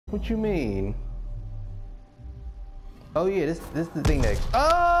What you mean? Oh yeah, this is the thing next.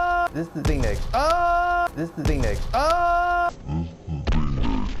 This is the thing next. This is the thing next. Oh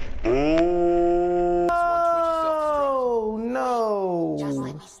no! Just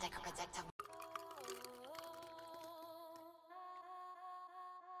let me stick a protective.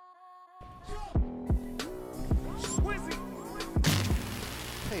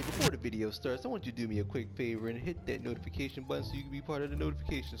 Hey, before the video starts, I want you to do me a quick favor and hit that notification button so you can be part of the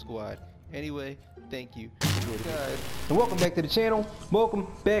notification squad. Anyway, thank you. Enjoy the video. And welcome back to the channel. Welcome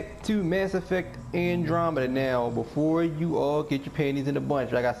back to Mass Effect Andromeda. Now, before you all get your panties in a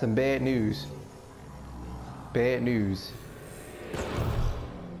bunch, I got some bad news. Bad news.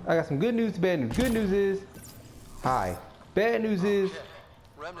 I got some good news, bad news. Good news is, hi. Bad news is,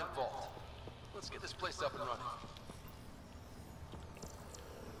 Remnant Vault. Let's get this place up and running.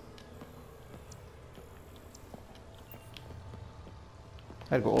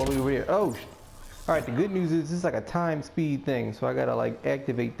 I had to go all the way over there. Oh, alright, the good news is this is like a time speed thing, so I gotta like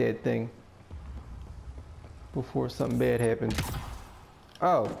activate that thing before something bad happens.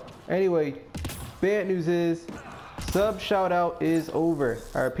 Oh, anyway, bad news is sub shout out is over.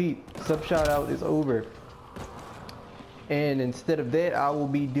 I repeat, sub shout out is over. And instead of that, I will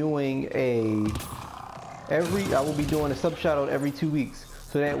be doing a sub shout out every 2 weeks.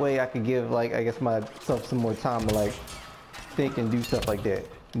 So that way I can give, like, I guess myself some more time to like think and do stuff like that.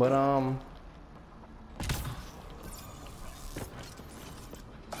 But oh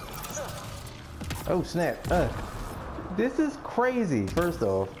snap. This is crazy. First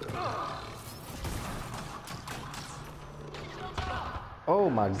off, oh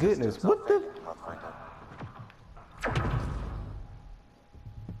my goodness, what the?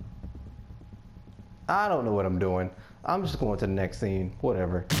 I don't know what I'm doing. I'm just going to the next scene,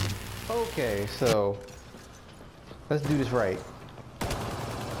 whatever. Okay, so let's do this right.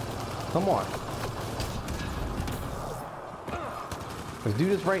 Come on. Let's do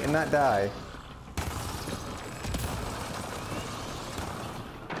this right and not die.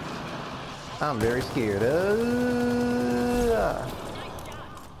 I'm very scared.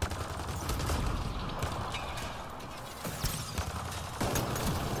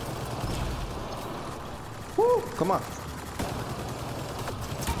 Woo, come on.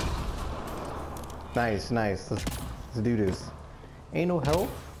 Nice, nice. Let's do this. Ain't no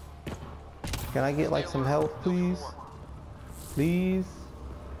health? Can I get like some health, please? Please?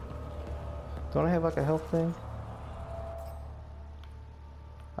 Don't I have like a health thing?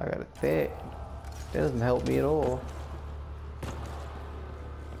 I got it. That doesn't help me at all.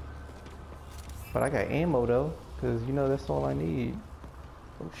 But I got ammo though, because you know that's all I need.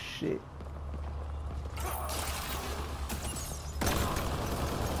 Oh shit.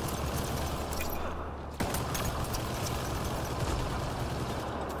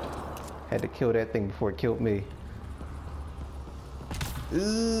 Had to kill that thing before it killed me.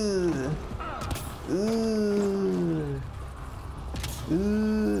 Ooh. Ooh.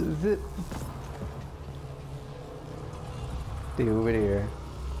 Ooh. Zip. Stay over there.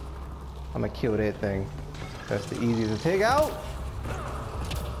 I'm gonna kill that thing. That's the easiest to take out.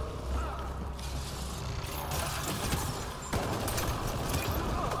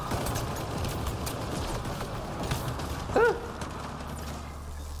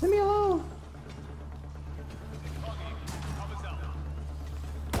 Leave me alone.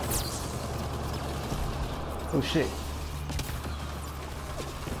 Oh shit.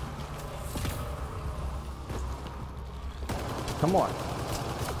 Come on.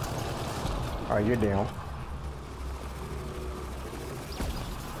 Alright, you're down.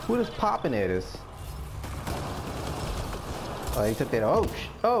 What is popping at us? Oh, he took that.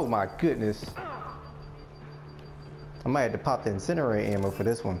 Oh my goodness. I might have to pop the incinerator ammo for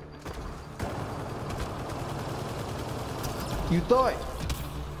this one. You thought.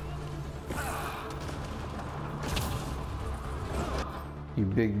 You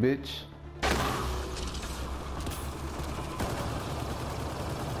big bitch.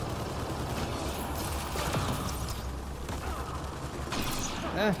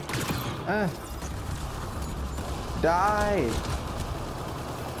 Died.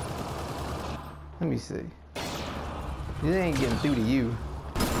 Let me see. It ain't getting through to you.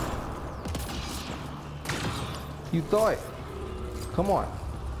 You thought. Come on.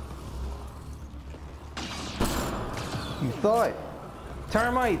 You thought.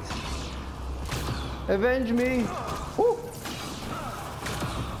 Termites. Avenge me. Woo.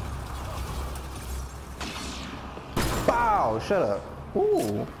 Bow. Shut up.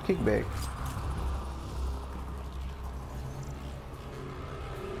 Ooh. Kickback.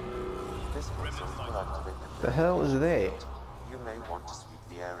 This missile will activate The hell is that? You may want to sweep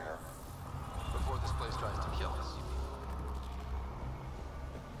the area. always tries to kill us.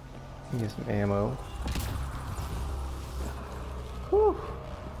 Get some ammo. Whew.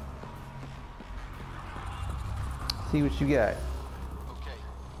 See what you got. Okay,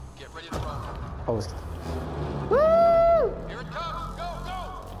 get ready to run. Oh, it's... Woo! Here it comes! Go, go!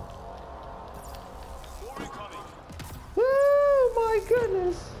 More incoming! Woo! My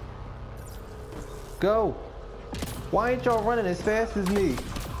goodness! Go! Why ain't y'all running as fast as me?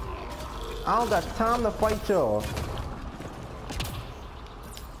 I don't got time to fight y'all.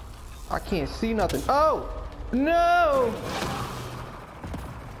 I can't see nothing. Oh! No!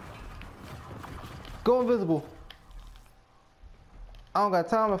 Go invisible. I don't got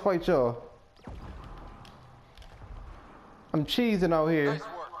time to fight y'all. I'm cheesing out here. Nice work.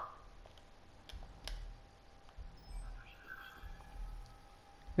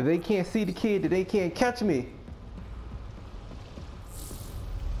 If they can't see the kid, then they can't catch me.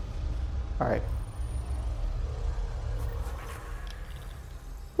 Alright.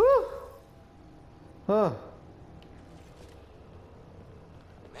 Woo! Oh.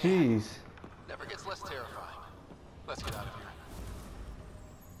 Jeez. Never gets less terrifying. Let's get out of here.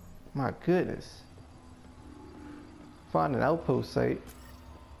 My goodness. Find an outpost site.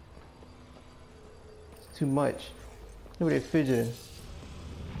 It's too much. Look at it fidgeting.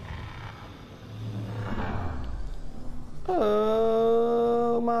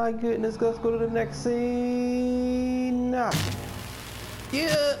 Oh my goodness, let's go to the next scene.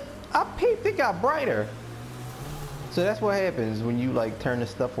 Yeah, I peeped, it got brighter. So that's what happens when you like turn the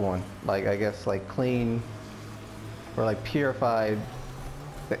stuff on. Like I guess like clean or like purified,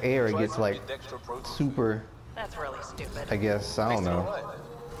 the air it gets like super. That's really stupid. I guess, I don't know.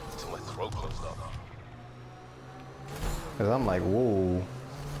 Until my throat closed up. Cause I'm like, whoa,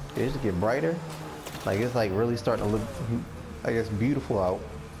 it just get brighter. Like it's like really starting to look, I guess, beautiful out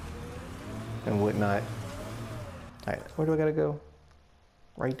and whatnot. All right, where do I gotta go?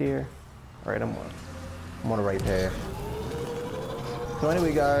 Right there. All right, I'm on the right path. So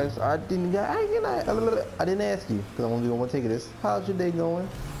anyway, guys, I didn't ask you because I'm gonna take this. How's your day going?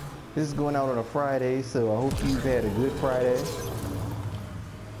 This is going out on a Friday, so I hope you've had a good Friday.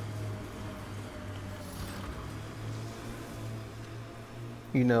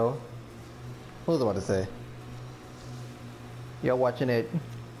 You know, what was I about to say? Y'all watching that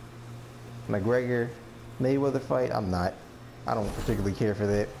McGregor Mayweather fight? I'm not. I don't particularly care for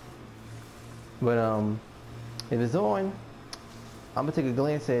that. But if it's on, I'm gonna take a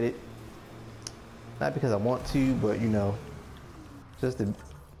glance at it. Not because I want to, but you know, just to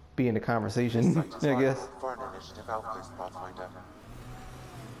be in the conversation, I guess.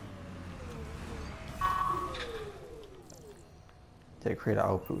 To create an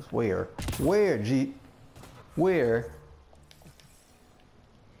outpost. Where? Where, G? Where?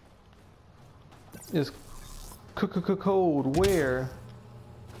 It's cold. Where?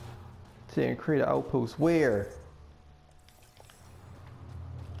 To create an outpost. Where?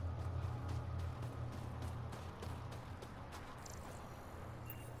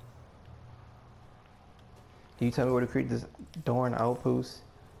 Can you tell me where to create this darn outpost?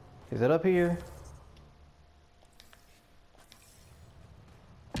 Is it up here?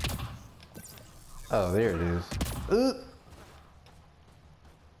 Oh, there it is.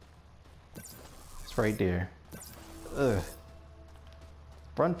 It's right there. Ugh.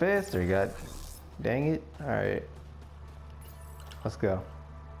 Run faster, God. Dang it. Alright. Let's go.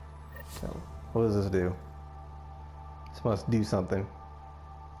 So, what does this do? This must do something.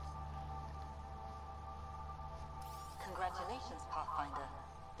 Congratulations, Pathfinder.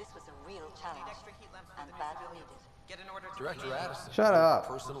 This was a real challenge and badly needed. Director Addison. Shut up.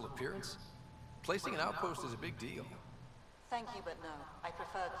 Personal appearance? Placing an outpost is a big deal. Thank you, but no. I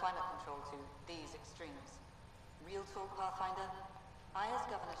prefer climate control to these extremes. Real talk, Pathfinder? I, as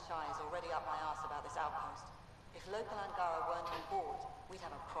Governor Shai, is already up my arse about this outpost. If local Angara weren't on board, we'd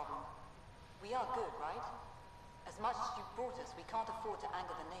have a problem. We are good, right? As much as you've brought us, we can't afford to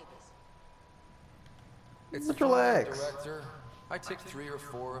anger the neighbors. It's relax. Director. I ticked 3 or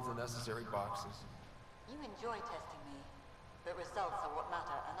 4 of the necessary boxes. You enjoy testing me, but results are what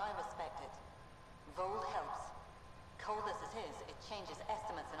matter, and I respect it. Vold helps. Cold as it is, it changes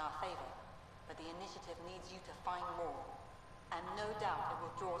estimates in our favor. But the initiative needs you to find more. And no doubt it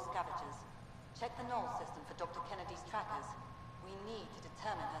will draw scavengers. Check the null system for Dr. Kennedy's trackers. We need to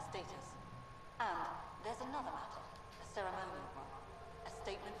determine her status. And there's another matter. A ceremonial one. A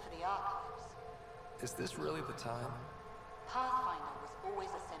statement for the archives. Is this really the time? Pathfinder was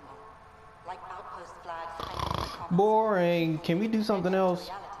always a symbol. Like outpost flags hanging in the commons. Boring. Can we do something else?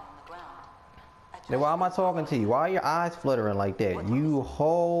 Reality on the ground. Then why am I talking to you? Why are your eyes fluttering like that? You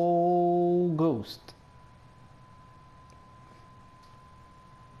whole ghost.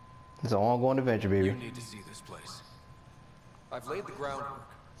 It's an ongoing adventure, baby. You need to see this place. I've laid the groundwork,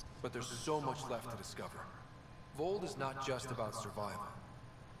 but there's so much left to discover. Vold is not just about survival.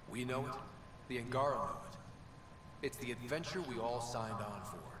 We know it. The Angara know it. It's the adventure we all signed on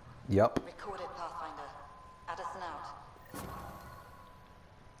for. Yup. Recorded, Pathfinder. Addison out.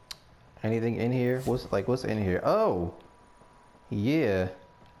 Anything in here? What's in here? Oh! Yeah.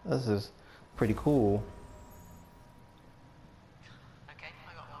 This is pretty cool.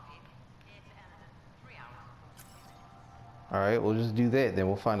 Alright, we'll just do that. Then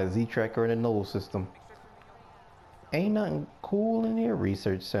we'll find a Z-Tracker in the node system. Ain't nothing cool in here.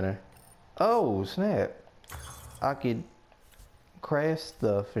 Research center. Oh, snap. I could craft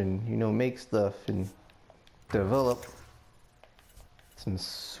stuff and, you know, make stuff and develop some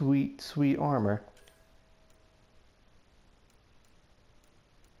sweet, sweet armor.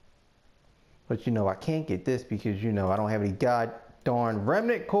 But, you know, I can't get this because, you know, I don't have any god darn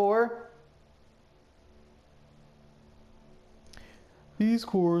remnant core. These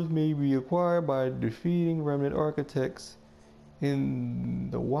cores may be acquired by defeating remnant architects in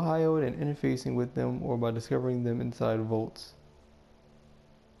the wild and interfacing with them, or by discovering them inside vaults.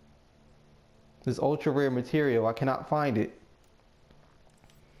 This ultra rare material, I cannot find it.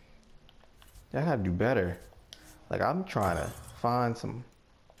 I gotta do better. Like, I'm trying to find some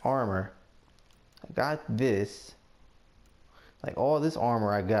armor. I got this. Like, all this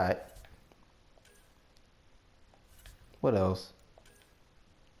armor I got. What else?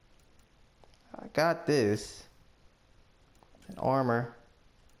 I got this. And armor.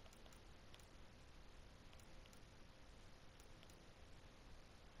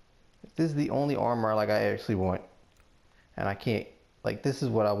 This is the only armor like I actually want. And I can't, like, this is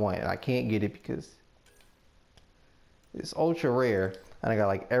what I want and I can't get it because it's ultra rare and I got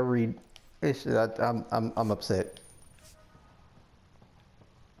like every I'm upset.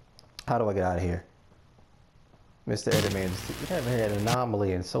 How do I get out of here? Mr. Ediman, we haven't had an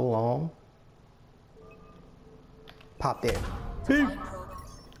anomaly in so long. Pop that. Beep.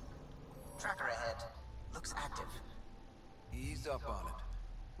 Tracker ahead. Looks active. Ease up on it.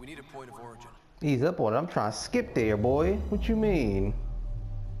 We need a point of origin. Ease up on it. I'm trying to skip there, boy. What you mean?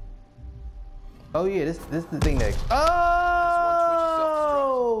 Oh yeah, this is the thing that. Oh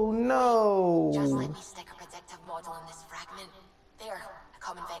no! Just let me stick a predictive model in this fragment. There, a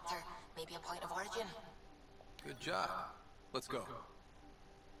common vector, maybe a point of origin. Good job. Let's go.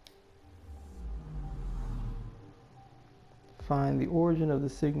 Find the origin of the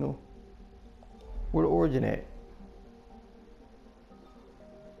signal. Where the origin at?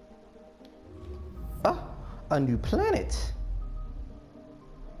 Ah, a new planet.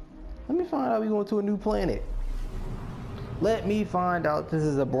 Let me find out we going to a new planet. Let me find out this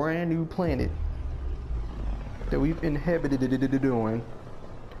is a brand new planet that we've inhabited doing. Doing.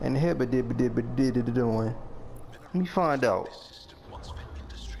 Let me find out.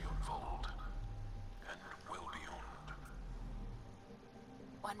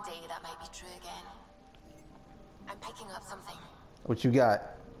 One day that might be true again. I'm picking up something. What you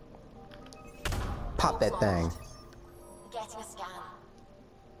got? Pop that thing. Getting a scan.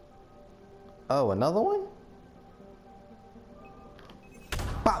 Oh, another one?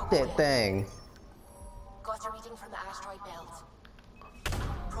 Pop that thing. Got a reading from the asteroid belt.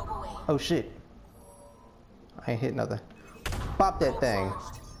 Probe away. Oh shit. I ain't hit nothing. Pop that thing.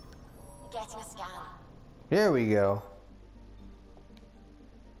 Getting a scan. There we go.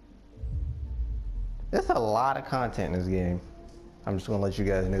 There's a lot of content in this game. I'm just gonna let you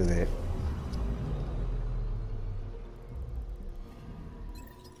guys know that.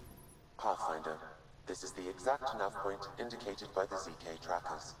 Pathfinder, this is the exact nav point indicated by the ZK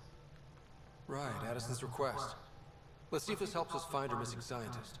trackers. Right, Addison's request. Let's see if this helps us find her missing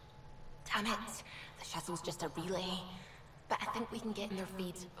scientist. Damn it. The shuttle's just a relay. But I think we can get in their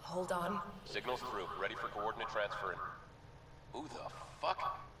feed. Hold on. Signals through. Ready for coordinate transferring. Who the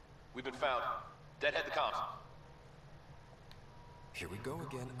fuck? We've been found. Deadhead the comms. Here we go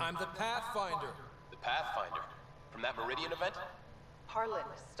again. I'm the Pathfinder. The Pathfinder? From that Meridian event? Harlan,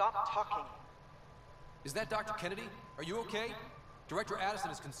 stop talking. Is that Dr. Kennedy? Are you okay? Director Addison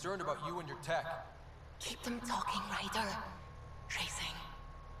is concerned about you and your tech. Keep them talking, Ryder. Tracing.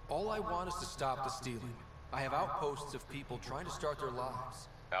 All I want is to stop the stealing. I have outposts of people trying to start their lives.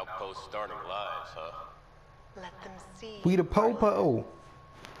 Outpost starting lives, huh? Let them see. We the popo.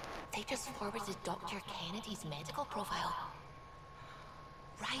 They just forwarded Dr. Kennedy's medical profile.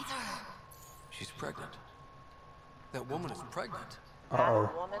 Ryder. She's pregnant. That woman is pregnant.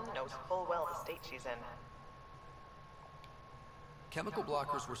 That woman knows full well the state she's in. Chemical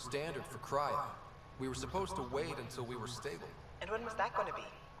blockers were standard for cryo. We were supposed to wait until we were stable. And when was that going to be?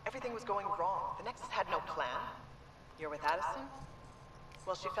 Everything was going wrong. The Nexus had no plan. You're with Addison?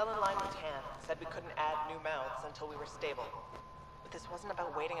 Well, she fell in line with Tan, said we couldn't add new mouths until we were stable. But this wasn't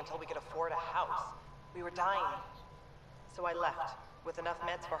about waiting until we could afford a house. We were dying. So I left, with enough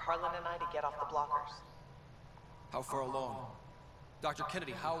meds for Harlan and I to get off the blockers. How far along? Dr.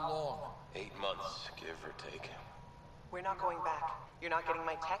 Kennedy, how long? 8 months, give or take. We're not going back. You're not getting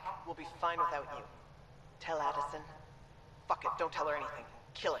my tech. We'll be fine without you. Tell Addison. Fuck it, don't tell her anything.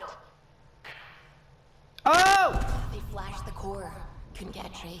 Kill it. Oh! They flashed the core. Couldn't get a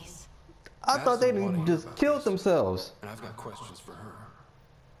trace. I thought they just killed themselves. And I've got questions for her.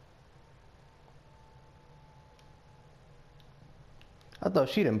 I thought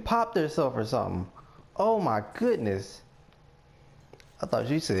she done popped herself or something. Oh my goodness. I thought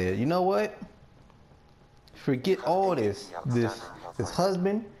she said, you know what? Forget all this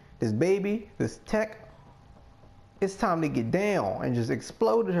husband, this baby, this tech. It's time to get down, and just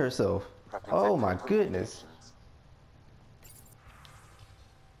exploded herself. Oh my goodness.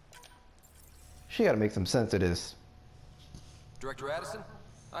 She gotta make some sense of this. Director Addison,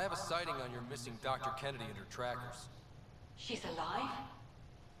 I have a sighting on your missing Dr. Kennedy and her trackers. She's alive?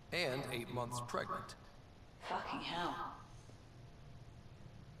 And 8 months pregnant. Fucking hell.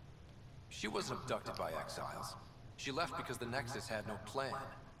 She wasn't abducted by exiles. She left because the Nexus had no plan.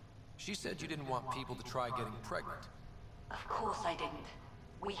 She said you didn't want people to try getting pregnant. Of course I didn't.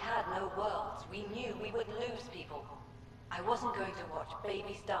 We had no worlds. We knew we would lose people. I wasn't going to watch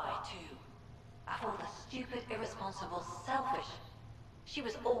babies die, too. I thought the stupid, irresponsible, selfish. She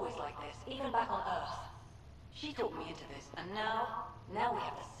was always like this, even back on Earth. She talked me into this, and now we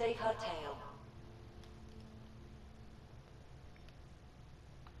have to save her tail.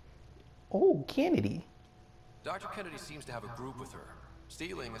 Oh, Kennedy. Dr. Kennedy seems to have a group with her.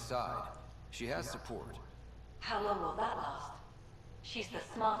 Stealing aside, she has support. How long will that last? She's the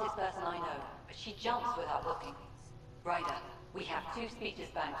smartest person I know, but she jumps without looking. Ryder, we have 2 speeches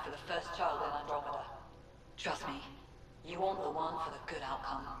banked for the first child in Andromeda. Trust me, you want the one for the good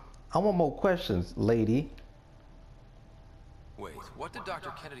outcome. I want more questions, lady. Wait, what did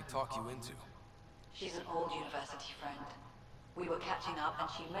Dr. Kennedy talk you into? She's an old university friend. We were catching up and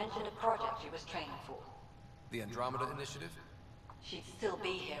she mentioned a project she was training for. The Andromeda Initiative? She'd still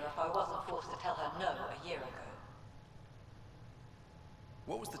be here if I wasn't forced to tell her no a year ago.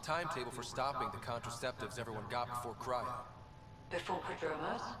 What was the timetable for stopping the contraceptives everyone got before cryo? Before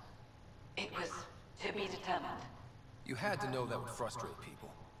Prodromos? It was to be determined. You had to know that would frustrate people.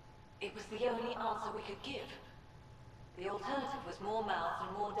 It was the only answer we could give. The alternative was more mouths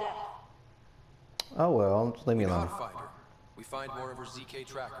and more death. Oh well, just leave me We alone. gotta find her. We find more of her ZK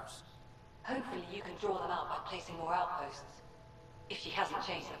trackers. Hopefully you can draw them out by placing more outposts. If she hasn't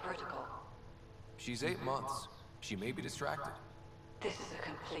changed the protocol. She's 8 months. She may be distracted. This is a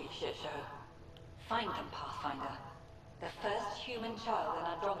complete shit show. Find them, Pathfinder. The first human child in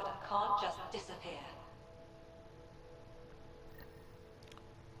Andromeda can't just disappear.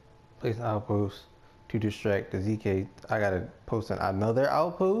 Place an outpost to distract the ZK. I gotta post another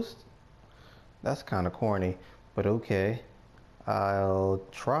outpost? That's kind of corny, but okay. I'll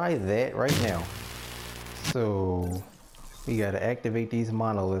try that right now. So, we gotta activate these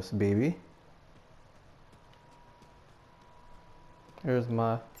monoliths, baby. Here's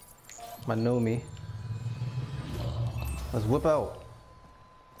my Nomi. Let's whip out.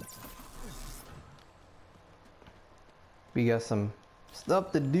 We got some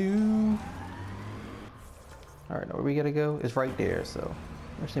stuff to do. Alright, now where we gotta go? It's right there, so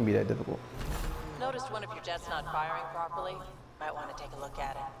it shouldn't be that difficult. Noticed one of your jets not firing properly? Might want to take a look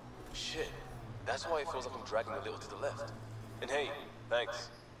at it. Shit. That's why it feels like I'm dragging a little to the left. And hey, thanks.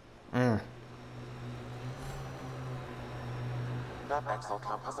 That Exile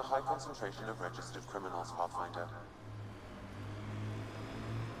camp has a high concentration of registered criminals, Pathfinder.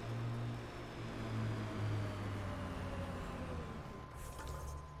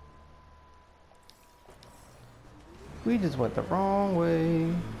 We just went the wrong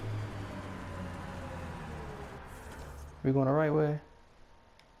way. We going the right way?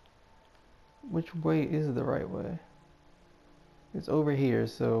 Which way is the right way? It's over here,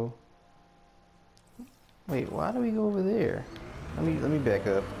 so... Wait, why do we go over there? Let me back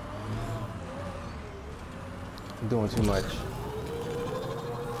up. I'm doing too much.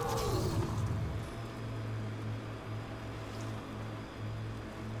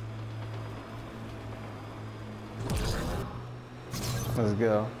 Let's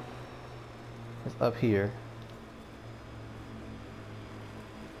go. It's up here.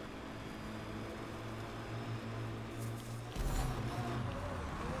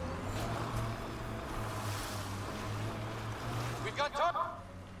 We've got target.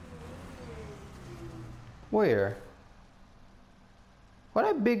 Where? Why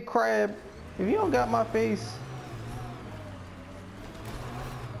that big crab? If you don't got my face,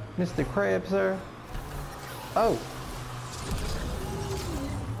 Mr. Crab, sir. Oh.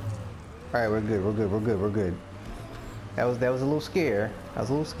 Alright, we're good, we're good, we're good, we're good. That was a little scare. I was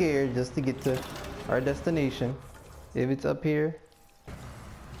a little scared just to get to our destination. If it's up here.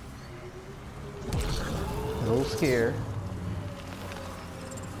 A little scared.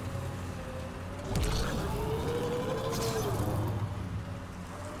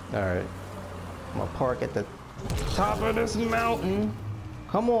 Alright. I'm gonna park at the top of this mountain.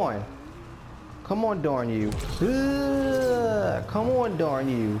 Come on. Come on, darn you. Ugh, come on, darn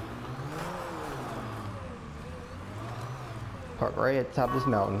you. Park right at the top of this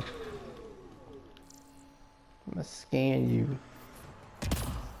mountain. I'm gonna scan you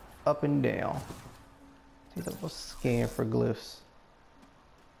up and down. Take a scan for glyphs.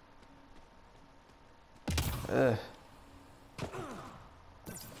 Ugh.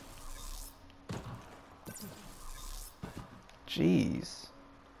 Jeez.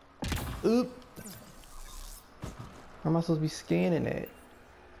 Oop. Where am I supposed to be scanning at?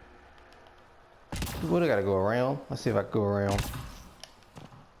 What, I gotta go around? Let's see if I can go around.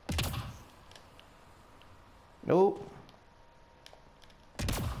 Nope.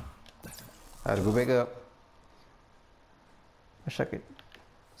 I gotta go back up. Wish I could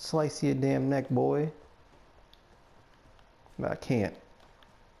slice your damn neck, boy. But I can't.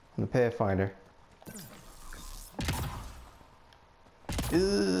 I'm the Pathfinder.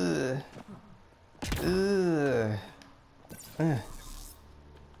 Ugh. Ugh.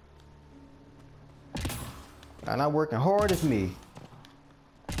 Y'all not working hard as me.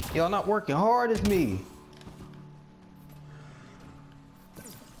 Y'all not working hard as me.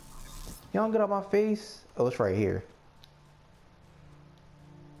 Y'all don't get out my face. Oh, it's right here.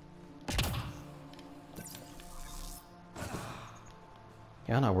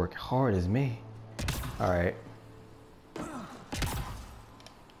 Y'all not working hard as me. All right.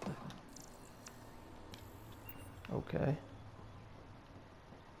 Okay.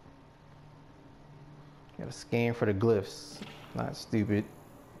 Gotta scan for the glyphs. Not stupid.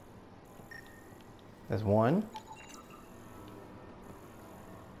 That's one.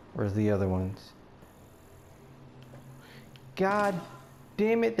 Where's the other ones? God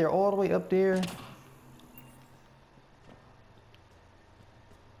damn it, they're all the way up there.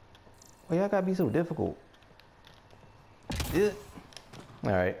 Why y'all gotta be so difficult?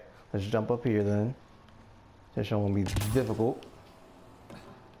 Alright, let's jump up here then. This won't be difficult.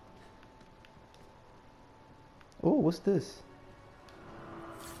 Oh, what's this?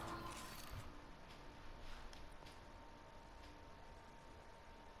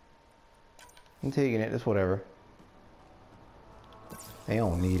 I'm taking it, it's whatever. They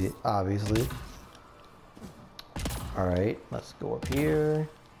don't need it, obviously. Alright, let's go up here.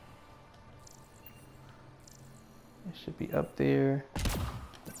 It should be up there.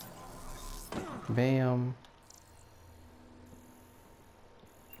 Bam.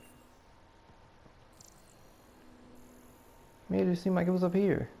 Made it seem like it was up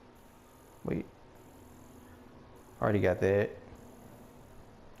here. Wait. Already got that.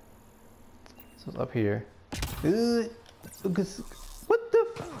 So it's up here. What the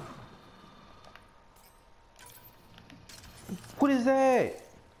f— What is that?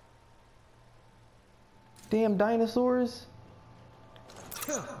 Damn dinosaurs?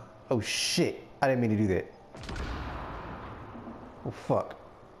 Oh shit. I didn't mean to do that. Oh fuck.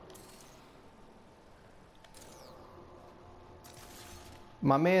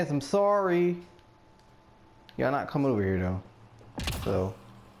 My mans, I'm sorry. Y'all not coming over here though. So.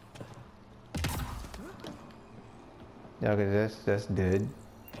 Yeah, okay, that's dead.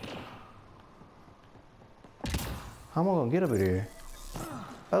 How am I gonna get over there?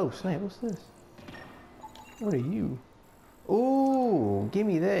 Oh snap, what's this? What are you? Ooh, give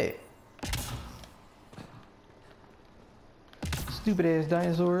me that. Stupid ass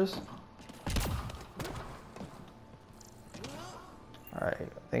dinosaurs. Alright,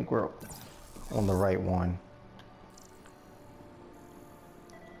 I think we're on the right one.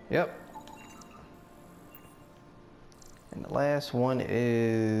 Yep. And the last one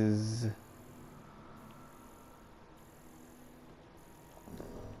is...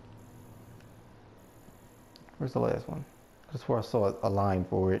 Where's the last one? That's where I saw a line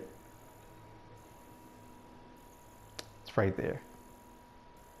for it. It's right there.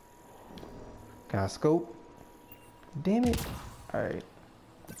 Can I scope? Damn it. Alright.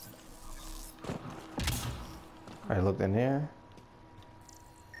 Alright, look in there.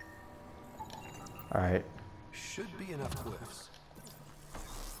 Alright. Should be enough glyphs.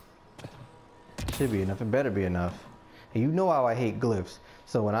 should be enough. It better be enough. And you know how I hate glyphs.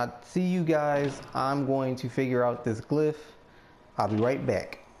 So when I see you guys, I'm going to figure out this glyph. I'll be right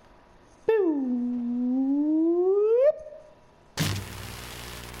back.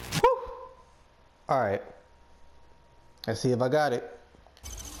 Alright. Let's see if I got it.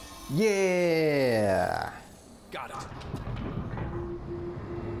 Yeah! Got it.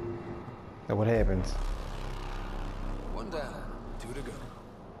 Now what happens? One down, 2 to go.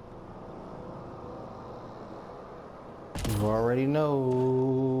 You already know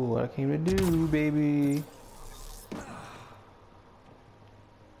what I came to do, baby.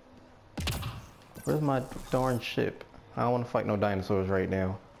 Where's my darn ship? I don't want to fight no dinosaurs right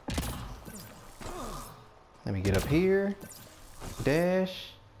now. Let me get up here. Dash.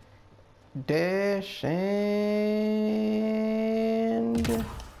 Dash and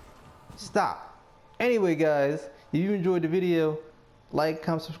stop. Anyway, guys, if you enjoyed the video, like,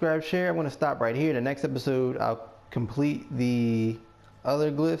 comment, subscribe, share. I'm going to stop right here. The next episode, I'll complete the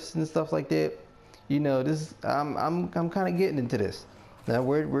other glyphs and stuff like that. You know, this I'm kind of getting into this. Now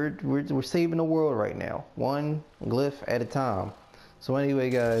we're saving the world right now, one glyph at a time. So anyway,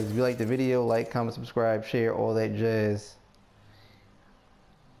 guys, if you like the video, like, comment, subscribe, share, all that jazz.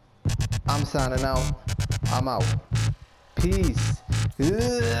 I'm signing out. I'm out. Peace.